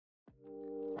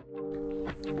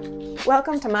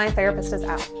Welcome to My Therapist is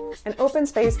Out, an open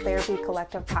space therapy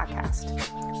collective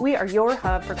podcast. We are your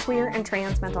hub for queer and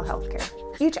trans mental health care.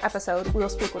 Each episode, we will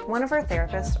speak with one of our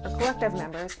therapists or collective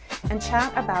members and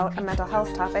chat about a mental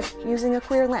health topic using a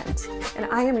queer lens. And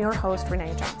I am your host,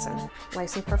 Renae Johnson,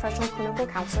 licensed professional clinical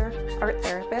counselor, art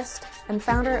therapist, and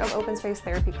founder of Open Space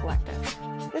Therapy Collective.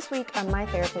 This week on My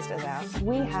Therapist is Out,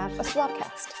 we have a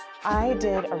Swapcast. I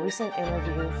did a recent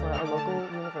interview for a local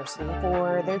university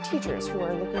for their teachers who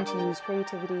are looking to use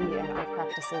creativity and art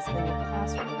practices in the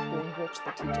classroom to enrich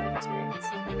the teaching experience.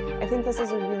 I think this is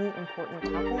a really important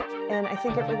topic, and I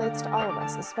think it relates to all of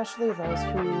us, especially those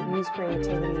who use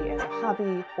creativity as a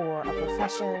hobby or a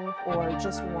profession or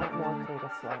just want more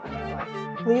creative flow in their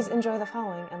life. Please enjoy the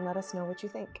following and let us know what you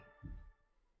think.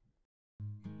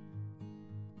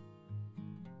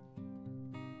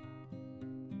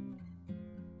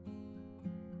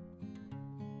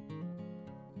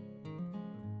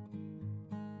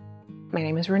 My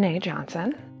name is Renae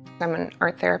Johnson. I'm an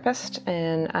art therapist,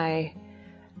 and I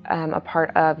am a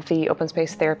part of the Open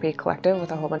Space Therapy Collective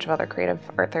with a whole bunch of other creative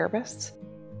art therapists.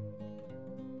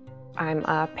 I'm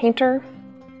a painter.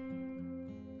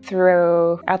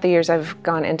 Throughout the years, I've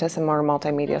gone into some more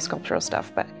multimedia sculptural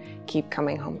stuff, but keep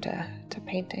coming home to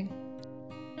painting.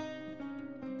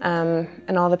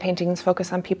 And all the paintings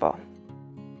focus on people,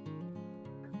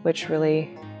 which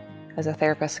really, as a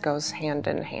therapist, goes hand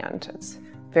in hand. It's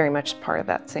very much part of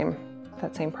that same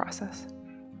process.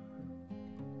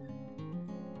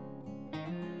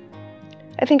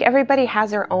 I think everybody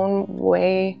has their own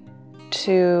way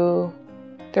to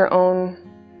their own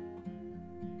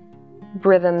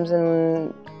rhythms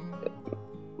and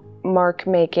mark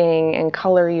making and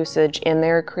color usage in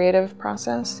their creative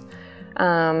process.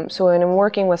 So when I'm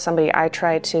working with somebody, I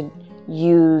try to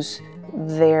use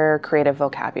their creative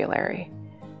vocabulary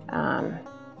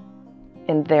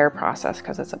in their process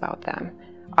because it's about them.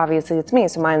 Obviously it's me,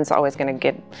 so mine's always going to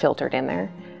get filtered in there.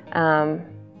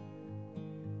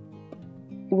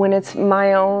 When it's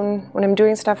my own, when I'm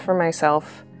doing stuff for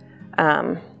myself,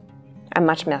 I'm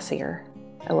much messier.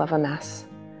 I love a mess.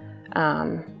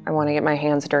 I want to get my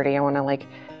hands dirty. I want to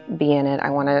be in it.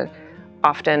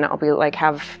 I'll be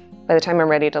by the time I'm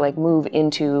ready to move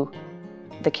into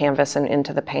the canvas and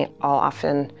into the paint, I'll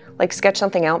often sketch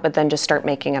something out, but then just start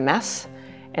making a mess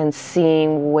and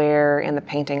seeing where in the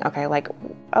painting,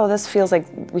 oh, this feels like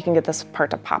we can get this part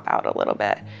to pop out a little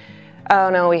bit. Oh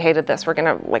no, we hated this. We're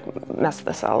gonna mess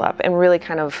this all up, and really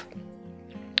kind of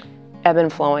ebb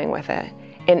and flowing with it.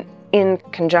 And in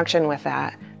conjunction with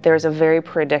that, there's a very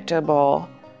predictable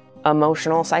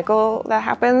emotional cycle that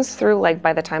happens through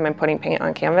by the time I'm putting paint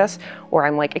on canvas, where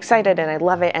I'm excited and I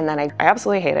love it, and then I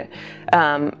absolutely hate it.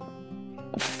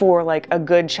 For a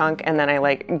good chunk, and then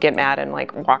I get mad and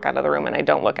walk out of the room and I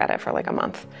don't look at it for a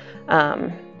month,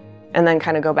 and then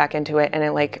kind of go back into it, and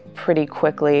it pretty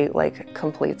quickly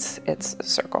completes its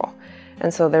circle.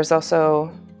 And so there's also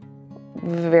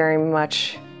very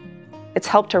much, it's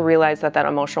helped to realize that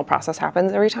emotional process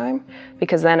happens every time,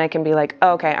 because then I can be oh,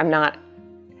 okay, I'm not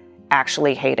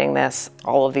actually hating this.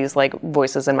 All of these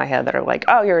voices in my head that are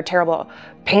oh, you're a terrible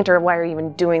painter, why are you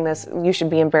even doing this, you should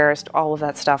be embarrassed, all of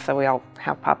that stuff that we all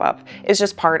have pop up is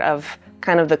just part of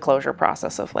kind of the closure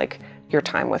process of your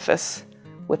time with this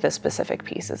specific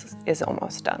piece is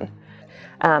almost done.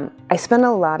 I spend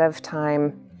a lot of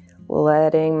time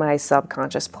letting my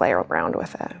subconscious play around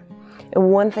with it.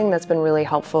 And one thing that's been really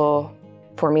helpful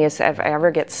for me is if I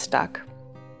ever get stuck,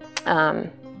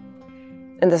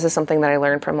 and this is something that I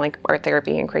learned from art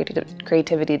therapy and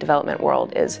creativity development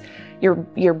world, is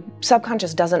your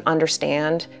subconscious doesn't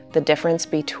understand the difference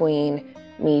between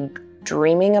me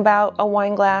dreaming about a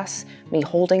wine glass, me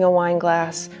holding a wine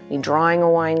glass, me drawing a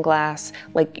wine glass.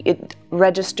 It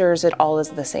registers it all as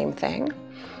the same thing.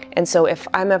 And so if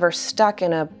I'm ever stuck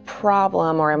in a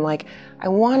problem, or I'm I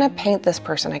want to paint this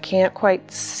person, I can't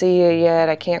quite see it yet,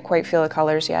 I can't quite feel the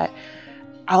colors yet,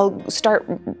 I'll start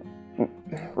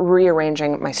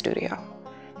rearranging my studio.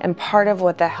 And part of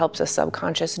what that helps the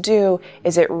subconscious do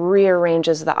is it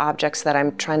rearranges the objects that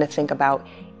I'm trying to think about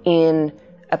in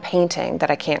a painting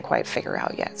that I can't quite figure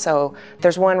out yet. So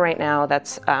there's one right now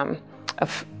that's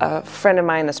a friend of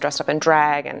mine that's dressed up in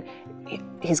drag, and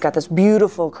he's got this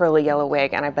beautiful curly yellow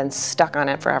wig, and I've been stuck on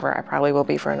it forever. I probably will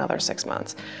be for another 6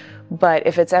 months. But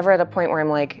if it's ever at a point where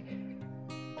I'm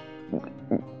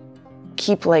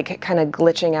keep kind of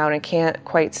glitching out and can't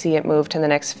quite see it move to the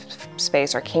next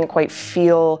space, or can't quite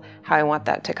feel how I want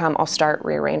that to come, I'll start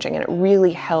rearranging. And it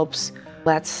really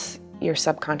lets your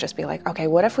subconscious be okay,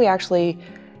 what if we actually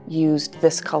used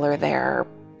this color there?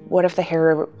 What if the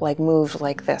hair moved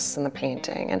like this in the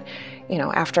painting? And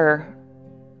after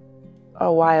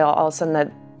a while, all of a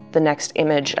sudden the next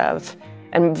image of,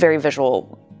 I'm a very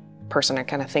visual person, I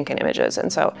kind of think in images,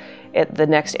 and so the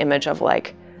next image of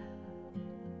like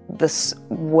this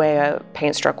way a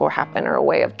paint stroke will happen or a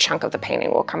way a chunk of the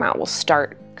painting will come out will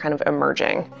start kind of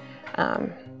emerging.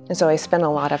 And so I spend a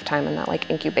lot of time in that like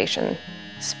incubation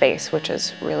space, which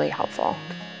is really helpful.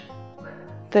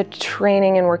 The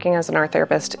training and working as an art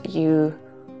therapist, you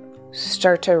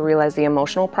start to realize the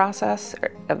emotional process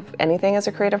of anything as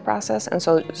a creative process. And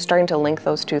so starting to link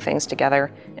those two things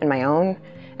together in my own,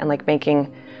 and like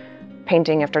making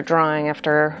painting after drawing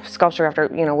after sculpture after,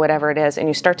 whatever it is. And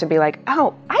you start to be like,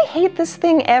 oh, I hate this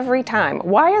thing every time.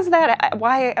 Why is that?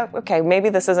 Why? Okay, maybe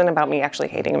this isn't about me actually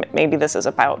hating it. Maybe this is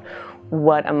about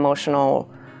what emotional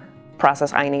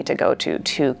process I need to go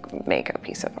to make a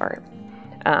piece of art.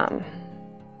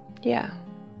 Yeah.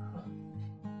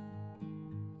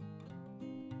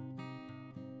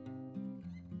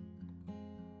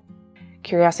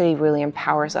 Curiosity really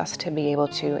empowers us to be able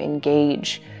to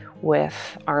engage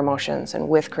with our emotions and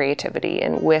with creativity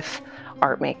and with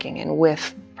art making and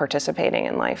with participating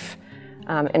in life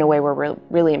in a way we're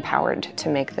really empowered to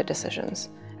make the decisions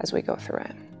as we go through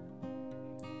it,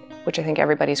 which I think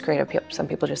everybody's creative. Some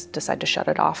people just decide to shut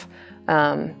it off,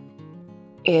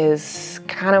 is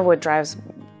kind of what drives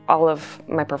all of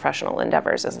my professional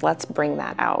endeavors. Is let's bring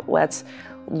that out. Let's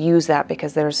use that,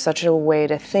 because there's such a way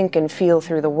to think and feel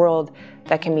through the world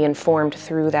that can be informed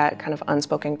through that kind of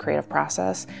unspoken creative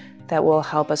process that will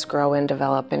help us grow and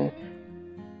develop. And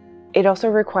it also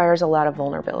requires a lot of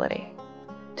vulnerability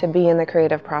to be in the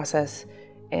creative process,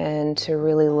 and to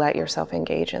really let yourself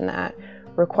engage in that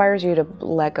requires you to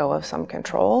let go of some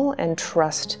control and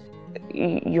trust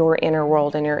your inner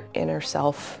world and your inner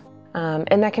self.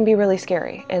 And that can be really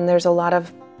scary. And there's a lot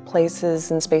of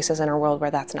places and spaces in our world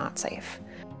where that's not safe.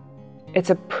 It's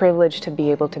a privilege to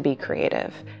be able to be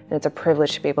creative, and it's a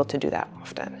privilege to be able to do that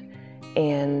often.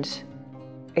 And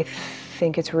I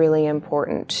think it's really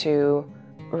important to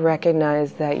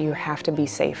recognize that you have to be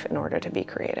safe in order to be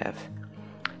creative.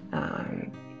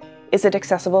 Is it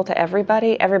accessible to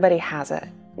everybody? Everybody has it.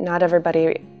 Not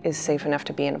everybody is safe enough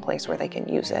to be in a place where they can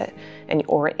use it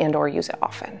or use it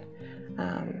often.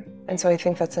 And so I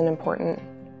think that's an important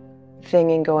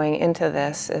thing in going into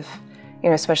this,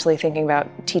 especially thinking about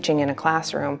teaching in a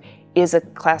classroom. Is a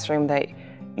classroom that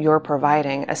you're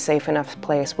providing a safe enough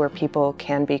place where people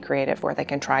can be creative, where they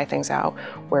can try things out,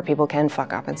 where people can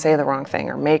fuck up and say the wrong thing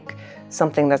or make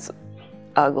something that's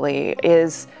ugly?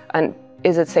 Is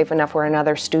it safe enough where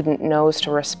another student knows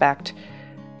to respect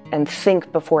and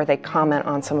think before they comment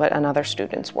on another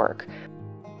student's work?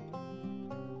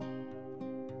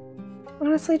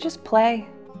 Honestly, just play.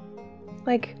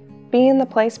 Like, be in the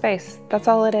play space. That's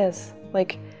all it is.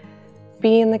 Like,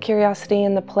 be in the curiosity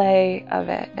and the play of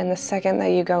it. And the second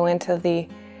that you go into the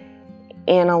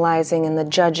analyzing and the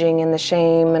judging and the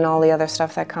shame and all the other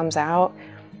stuff that comes out,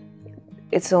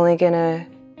 it's only gonna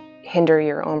hinder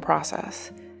your own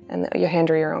process and you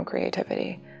hinder your own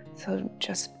creativity. So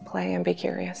just play and be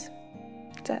curious.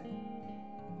 That's it.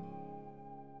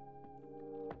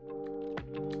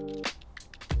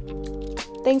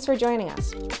 Thanks for joining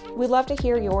us. We'd love to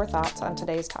hear your thoughts on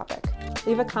today's topic.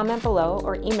 Leave a comment below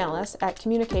or email us at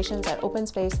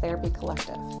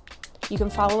communications@OpenSpaceTherapyCollective. You can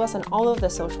follow us on all of the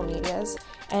social medias,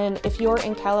 and if you're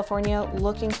in California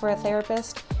looking for a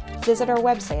therapist, visit our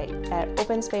website at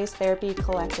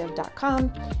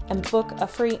openspacetherapycollective.com and book a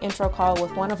free intro call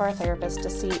with one of our therapists to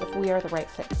see if we are the right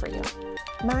fit for you.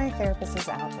 My Therapist is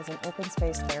Out is an Open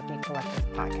Space Therapy Collective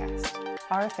podcast.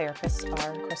 Our therapists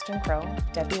are Kristen Crow,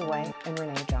 Debbie White, and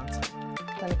Renae Johnson.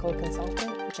 Clinical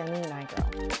consultant, Jenny Nigro.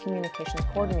 Communications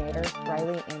coordinator,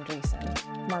 Riley Andreessen.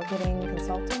 Marketing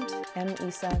consultant, M.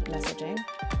 Isa Messaging.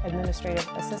 Administrative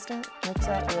assistant,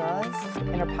 Mutsa Uraz.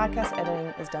 And our podcast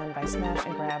editing is done by Smash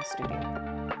and Grab Studio.